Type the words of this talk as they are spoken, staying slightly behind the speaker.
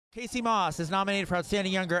Casey Moss is nominated for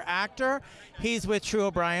Outstanding Younger Actor. He's with True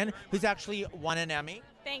O'Brien, who's actually won an Emmy.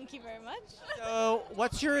 Thank you very much. So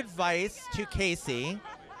what's your advice to Casey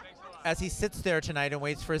as he sits there tonight and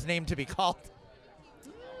waits for his name to be called?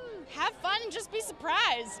 Have fun and just be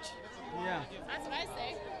surprised. Yeah. That's what I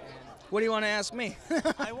say. What do you want to ask me?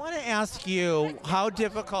 I want to ask you, how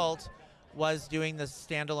difficult was doing this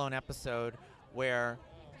standalone episode where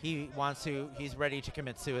he's ready to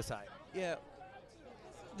commit suicide? Yeah.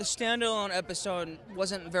 The standalone episode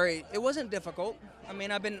wasn't difficult. I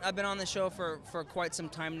mean, I've been on the show for quite some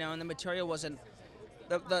time now, and the material wasn't,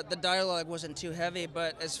 the dialogue wasn't too heavy,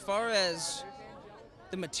 but as far as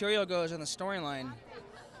the material goes and the storyline,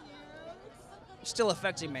 it's still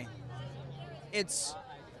affecting me. It's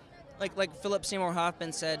like Philip Seymour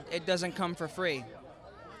Hoffman said, it doesn't come for free.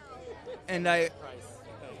 And I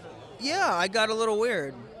got a little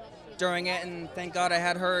weird during it, and thank God I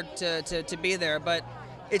had her to be there, but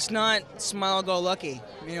it's not smile-go-lucky,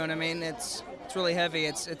 you know what I mean? It's really heavy.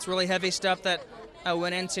 It's really heavy stuff that I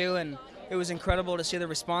went into, and it was incredible to see the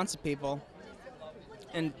response of people,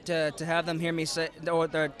 and to have them hear me say, or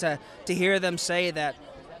to hear them say that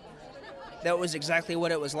was exactly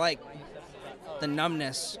what it was like, the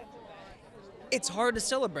numbness. It's hard to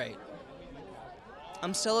celebrate.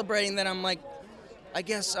 I'm celebrating that I'm like, I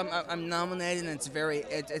guess I'm nominated, and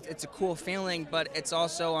it's a cool feeling, but it's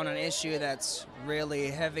also on an issue that's really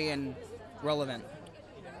heavy and relevant.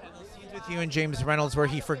 The scenes with you and James Reynolds where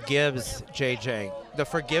he forgives JJ, the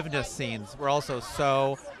forgiveness scenes were also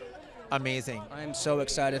so amazing. I'm so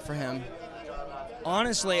excited for him.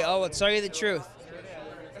 Honestly, I will tell you the truth.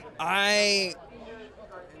 I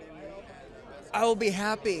will be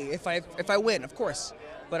happy if I win, of course.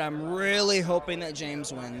 But I'm really hoping that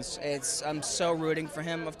James wins. I'm so rooting for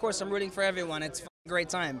him. Of course, I'm rooting for everyone. It's a great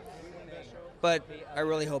time. But I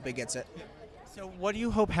really hope he gets it. So what do you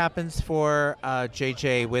hope happens for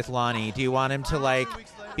JJ with Lani? Do you want him to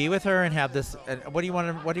be with her and have this? What do you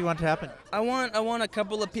want to happen? I want a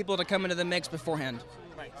couple of people to come into the mix beforehand.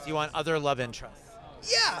 Right. So you want other love interests?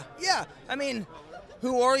 Yeah. I mean,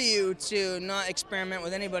 who are you to not experiment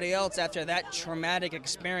with anybody else after that traumatic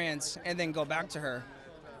experience and then go back to her?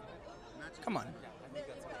 Come on.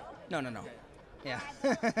 No. Yeah.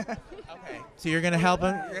 Okay. So you're gonna help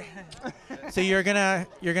him. So you're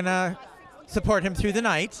gonna support him through the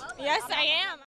night. Yes, I am.